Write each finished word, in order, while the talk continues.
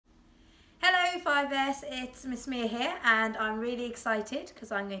Year 5S, it's Miss Mia here, and I'm really excited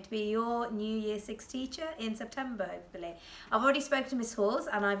because I'm going to be your new Year 6 teacher in September, hopefully. I've already spoken to Miss Halls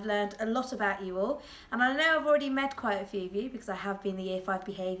and I've learned a lot about you all, and I know I've already met quite a few of you because I have been the Year 5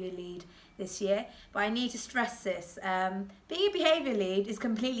 behaviour lead this year, but I need to stress this. Being a behaviour lead is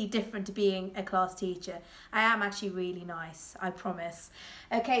completely different to being a class teacher. I am actually really nice, I promise.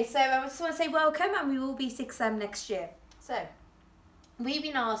 Okay, so I just want to say welcome, and we will be 6M next year. So, we've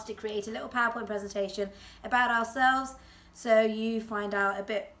been asked to create a little PowerPoint presentation about ourselves so you find out a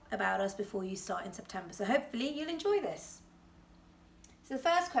bit about us before you start in September. So hopefully you'll enjoy this. So the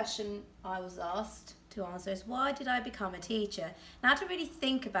first question I was asked to answer is, why did I become a teacher? Now, I had to really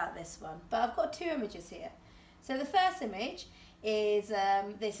think about this one, but I've got two images here. So the first image is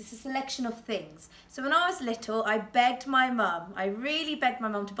this is a selection of things. So when I was little, I begged my mum, I really begged my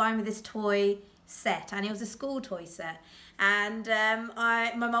mum to buy me this toy set, and it was a school toy set, and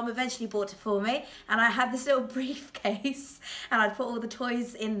my mum eventually bought it for me, and I had this little briefcase and I'd put all the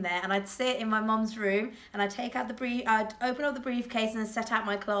toys in there, and I'd sit in my mum's room and I'd take out I'd open up the briefcase and set out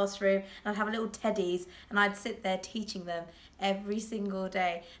my classroom, and I'd have little teddies and I'd sit there teaching them every single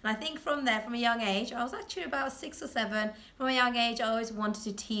day. And I think from there, from a young age, I was actually about 6 or 7, from a young age I always wanted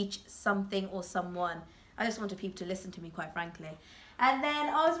to teach something or someone. I just wanted people to listen to me, quite frankly. And then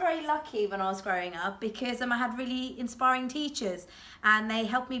I was very lucky when I was growing up because I had really inspiring teachers, and they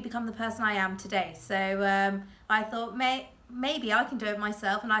helped me become the person I am today. So I thought maybe I can do it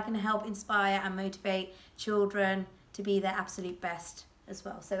myself, and I can help inspire and motivate children to be their absolute best as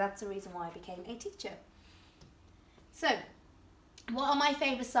well. So that's the reason why I became a teacher. So, what are my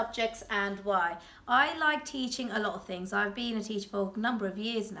favourite subjects and why? I like teaching a lot of things. I've been a teacher for a number of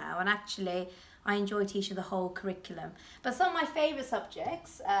years now, and actually I enjoy teaching the whole curriculum. But some of my favourite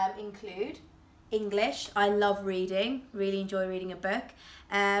subjects include English. I love reading, really enjoy reading a book.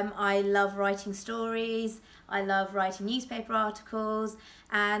 I love writing stories. I love writing newspaper articles,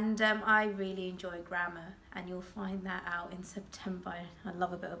 and I really enjoy grammar, and you'll find that out in September. I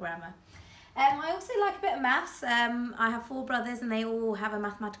love a bit of grammar. I also like a bit of maths. I have 4 brothers and they all have a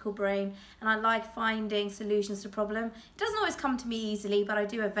mathematical brain, and I like finding solutions to problems. It doesn't always come to me easily, but I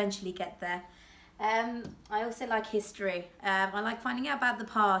do eventually get there. I also like history. I like finding out about the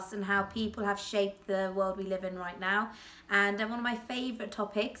past and how people have shaped the world we live in right now. And one of my favourite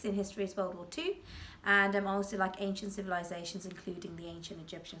topics in history is World War II. And I also like ancient civilizations, including the ancient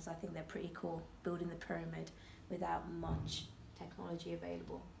Egyptians. I think they're pretty cool, building the pyramid without much technology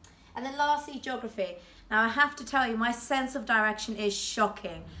available. And then lastly, geography. Now I have to tell you, my sense of direction is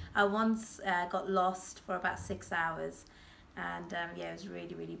shocking. I once got lost for about 6 hours. And yeah, it was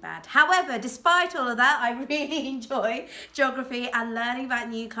really, really bad. However, despite all of that, I really enjoy geography and learning about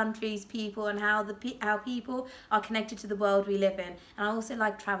new countries, people, and how people are connected to the world we live in. And I also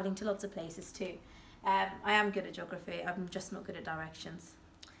like travelling to lots of places too. I am good at geography, I'm just not good at directions.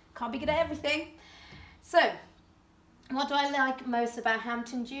 Can't be good at everything. So, what do I like most about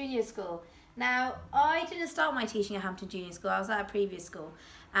Hampton Junior School? Now, I didn't start my teaching at Hampton Junior School, I was at a previous school.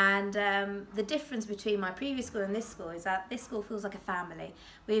 And the difference between my previous school and this school is that this school feels like a family.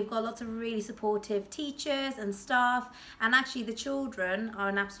 We've got lots of really supportive teachers and staff, and actually the children are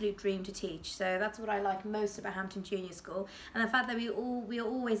an absolute dream to teach. So that's what I like most about Hampton Junior School, and the fact that we are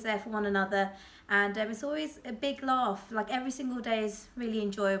always there for one another, and it's always a big laugh. Like every single day is really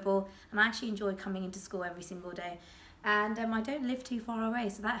enjoyable, and I actually enjoy coming into school every single day. And I don't live too far away,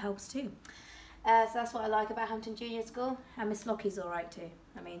 so that helps too. So that's what I like about Hampton Junior School, and Miss Lockie's alright too.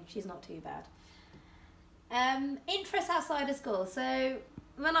 I mean, she's not too bad. Interests outside of school. So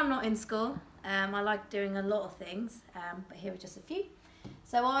when I'm not in school, I like doing a lot of things, but here are just a few.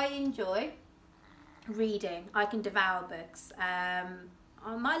 So I enjoy reading. I can devour books.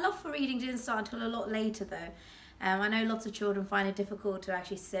 My love for reading didn't start until a lot later though. I know lots of children find it difficult to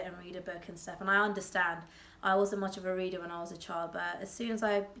actually sit and read a book and stuff, and I understand. I wasn't much of a reader when I was a child, but as soon as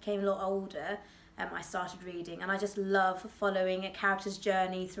I became a lot older, I started reading, and I just love following a character's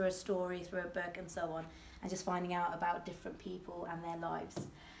journey through a story, through a book and so on, and just finding out about different people and their lives.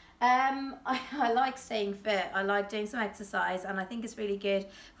 I like staying fit. I like doing some exercise, and I think it's really good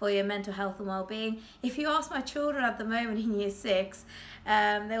for your mental health and well-being. If you ask my children at the moment in Year 6,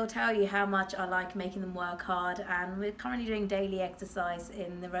 they will tell you how much I like making them work hard, and we're currently doing daily exercise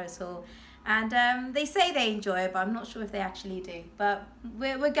in the Rose Hall. And they say they enjoy it, but I'm not sure if they actually do. But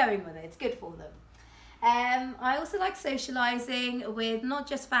we're going with it. It's good for them. I also like socialising with not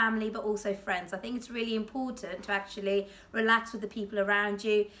just family, but also friends. I think it's really important to actually relax with the people around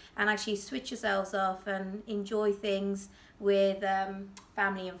you and actually switch yourselves off and enjoy things with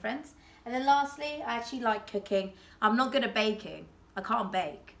family and friends. And then lastly, I actually like cooking. I'm not good at baking. I can't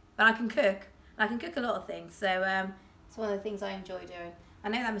bake, but I can cook. I can cook a lot of things, so it's one of the things I enjoy doing. I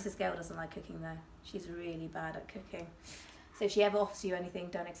know that Mrs. Gale doesn't like cooking though. She's really bad at cooking. So if she ever offers you anything,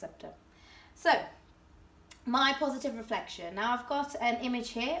 don't accept her. So, my positive reflection. Now I've got an image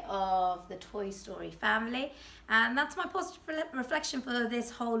here of the Toy Story family, and that's my positive reflection for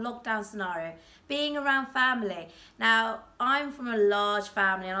this whole lockdown scenario, being around family. Now I'm from a large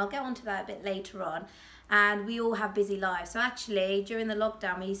family, and I'll get onto that a bit later on, and we all have busy lives. So actually during the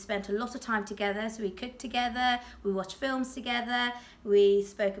lockdown we spent a lot of time together. So we cooked together, we watched films together, we've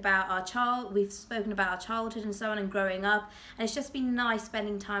spoken about our childhood and so on, and growing up, and it's just been nice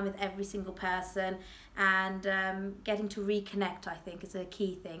spending time with every single person, and getting to reconnect, I think, is a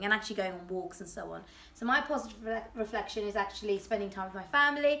key thing, and actually going on walks and so on. So my positive reflection is actually spending time with my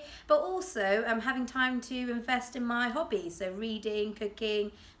family, but also having time to invest in my hobbies, so reading,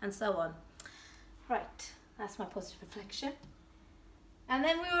 cooking and so on. Right, that's my positive reflection. And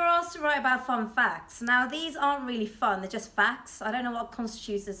then we were asked to write about fun facts. Now these aren't really fun, they're just facts. I don't know what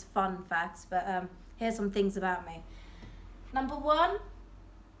constitutes as fun facts, but here's some things about me. Number 1,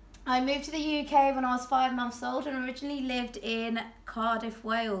 I moved to the UK when I was 5 months old, and originally lived in Cardiff,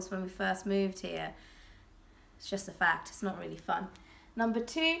 Wales when we first moved here. It's just a fact, it's not really fun. Number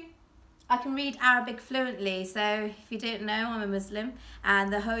 2, I can read Arabic fluently. So if you don't know, I'm a Muslim,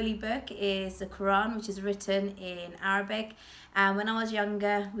 and the holy book is the Quran, which is written in Arabic. And when I was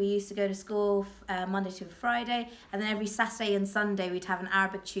younger, we used to go to school Monday to Friday, and then every Saturday and Sunday we'd have an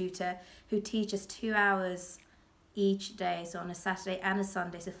Arabic tutor who teaches 2 hours each day, so on a Saturday and a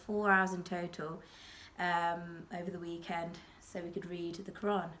Sunday, so 4 hours in total over the weekend, so we could read the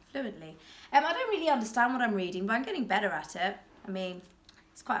Quran fluently. I don't really understand what I'm reading, but I'm getting better at it. I mean,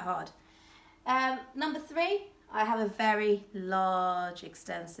 it's quite hard. Number 3, I have a very large,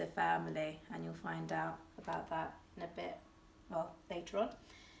 extensive family, and you'll find out about that in a bit, well, later on.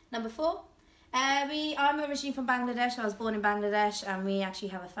 Number 4, I'm originally from Bangladesh. I was born in Bangladesh, and we actually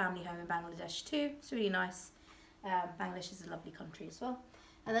have a family home in Bangladesh too. It's really nice. Bangladesh is a lovely country as well.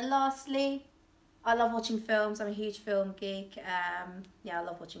 And then lastly, I love watching films. I'm a huge film geek. Yeah, I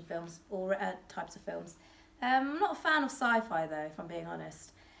love watching films, all types of films. I'm not a fan of sci-fi though, if I'm being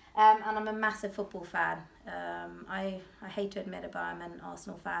honest. And I'm a massive football fan. I hate to admit it, but I'm an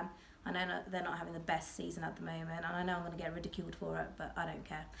Arsenal fan. I know they're not having the best season at the moment, and I know I'm going to get ridiculed for it, but I don't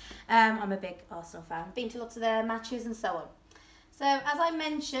care. I'm a big Arsenal fan. Been to lots of their matches and so on. So as I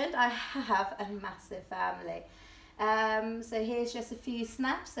mentioned, I have a massive family. So here's just a few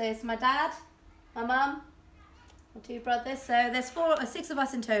snaps. So it's my dad, my mum, my 2 brothers. So there's 6 of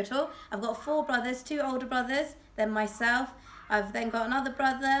us in total. I've got 4 brothers, 2 older brothers, then myself. I've then got another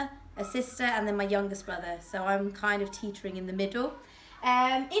brother, a sister, and then my youngest brother. So I'm kind of teetering in the middle.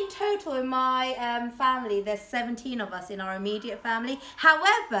 In total in my family, there's 17 of us in our immediate family.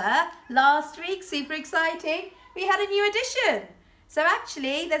 However, last week, super exciting, we had a new addition. So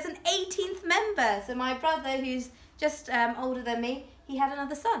actually, there's an 18th member. So my brother, who's just older than me, he had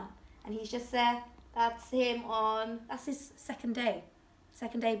another son, and he's just there. That's his second day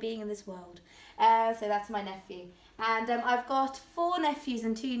being in this world. So that's my nephew. And I've got 4 nephews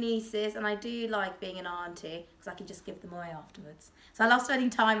and 2 nieces, and I do like being an auntie because I can just give them away afterwards. So I love spending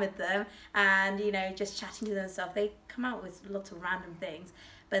time with them and, you know, just chatting to them and stuff. They come out with lots of random things,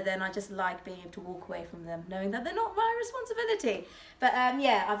 but then I just like being able to walk away from them knowing that they're not my responsibility. But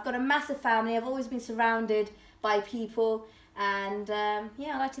yeah, I've got a massive family. I've always been surrounded by people, and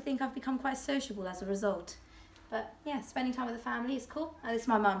yeah, I like to think I've become quite sociable as a result. But yeah, spending time with the family is cool. And it's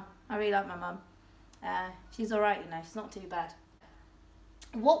my mum. I really like my mum. She's alright, you know, she's not too bad.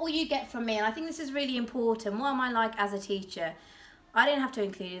 What will you get from me? And I think this is really important. What am I like as a teacher? I didn't have to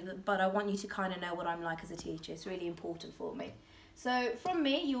include it, but I want you to kind of know what I'm like as a teacher. It's really important for me. So from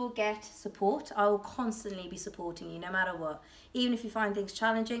me, you will get support. I will constantly be supporting you no matter what. Even if you find things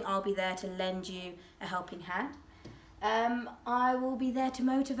challenging, I'll be there to lend you a helping hand. I will be there to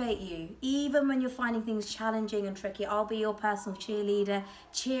motivate you. Even when you're finding things challenging and tricky, I'll be your personal cheerleader,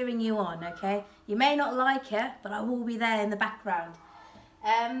 cheering you on, okay? You may not like it, but I will be there in the background.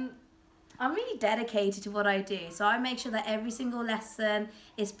 I'm really dedicated to what I do, so I make sure that every single lesson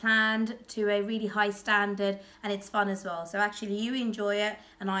is planned to a really high standard, and it's fun as well. So actually you enjoy it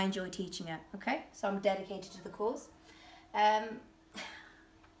and I enjoy teaching it, okay? So I'm dedicated to the cause.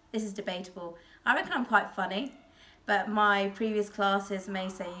 This is debatable. I reckon I'm quite funny, but my previous classes may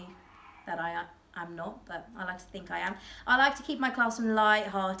say that I'm not, but I like to think I am. I like to keep my classroom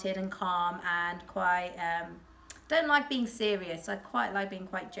light-hearted and calm and quite, don't like being serious. I quite like being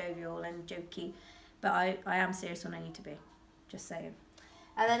quite jovial and jokey, but I am serious when I need to be, just saying.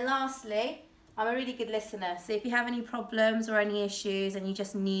 And then lastly, I'm a really good listener, so if you have any problems or any issues and you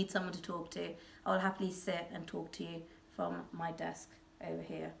just need someone to talk to, I'll happily sit and talk to you from my desk over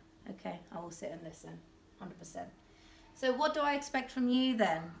here. Okay, I will sit and listen, 100%. So what do I expect from you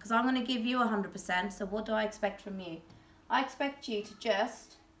then? Because I'm going to give you 100%, so what do I expect from you? I expect you to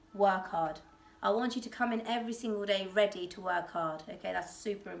just work hard. I want you to come in every single day ready to work hard. Okay, that's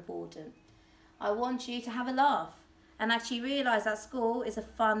super important. I want you to have a laugh and actually realise that school is a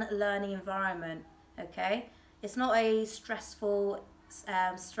fun learning environment. Okay, it's not a stressful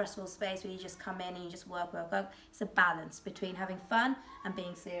space where you just come in and you just work. It's a balance between having fun and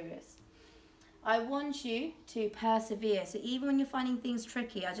being serious. I want you to persevere. So even when you're finding things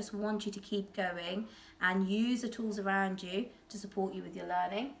tricky, I just want you to keep going and use the tools around you to support you with your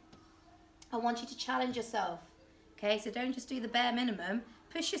learning. I want you to challenge yourself. Okay, so don't just do the bare minimum.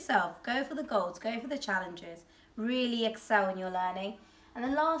 Push yourself. Go for the goals. Go for the challenges. Really excel in your learning. And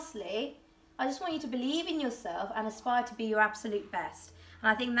then lastly, I just want you to believe in yourself and aspire to be your absolute best.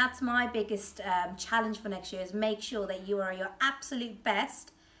 And I think that's my biggest challenge for next year, is make sure that you are your absolute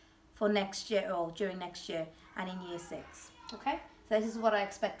best for next year, or during next year and in year 6. Okay? So this is what I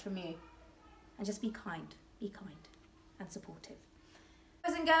expect from you. And just be kind and supportive.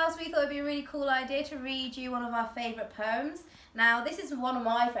 Boys and girls, we thought it'd be a really cool idea to read you one of our favourite poems. Now, this is one of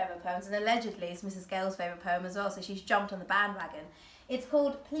my favourite poems, and allegedly it's Mrs. Gale's favourite poem as well, so she's jumped on the bandwagon. It's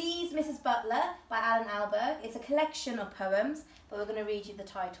called Please Mrs. Butler by Alan Alberg. It's a collection of poems, but we're going to read you the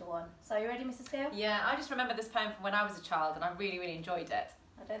title one. So are you ready, Mrs. Gale? Yeah, I just remember this poem from when I was a child, and I really, really enjoyed it.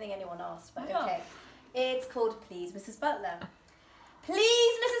 I don't think anyone asked, but Oh. okay. It's called Please Mrs. Butler.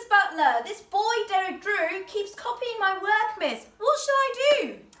 Please, Mrs. Butler, this boy Derek Drew keeps copying my work, miss. What shall I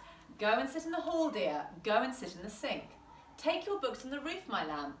do? Go and sit in the hall, dear. Go and sit in the sink. Take your books from the roof, my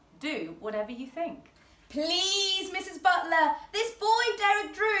lamb. Do whatever you think. Please, Mrs. Butler, this boy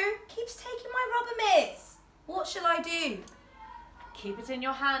Derek Drew keeps taking my rubber, miss. What shall I do? Keep it in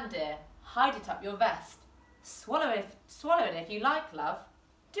your hand, dear. Hide it up your vest. Swallow it if you like, love.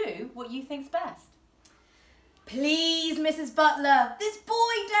 Do what you think's best. Please, Mrs. Butler, this boy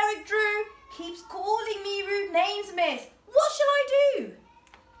Derek Drew keeps calling me rude names, miss. What shall I do?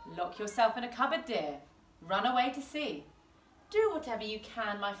 Lock yourself in a cupboard, dear. Run away to sea. Do whatever you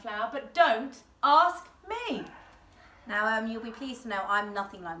can, my flower, but don't ask me. Now, you'll be pleased to know I'm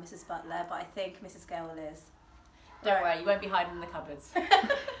nothing like Mrs. Butler, but I think Mrs. Gale is. Don't worry, you won't be hiding in the cupboards. Alright,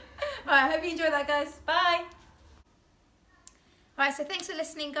 I hope you enjoyed that, guys. Bye. Alright, so thanks for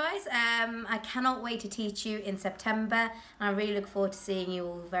listening, guys. I cannot wait to teach you in September, and I really look forward to seeing you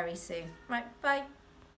all very soon. Right, bye.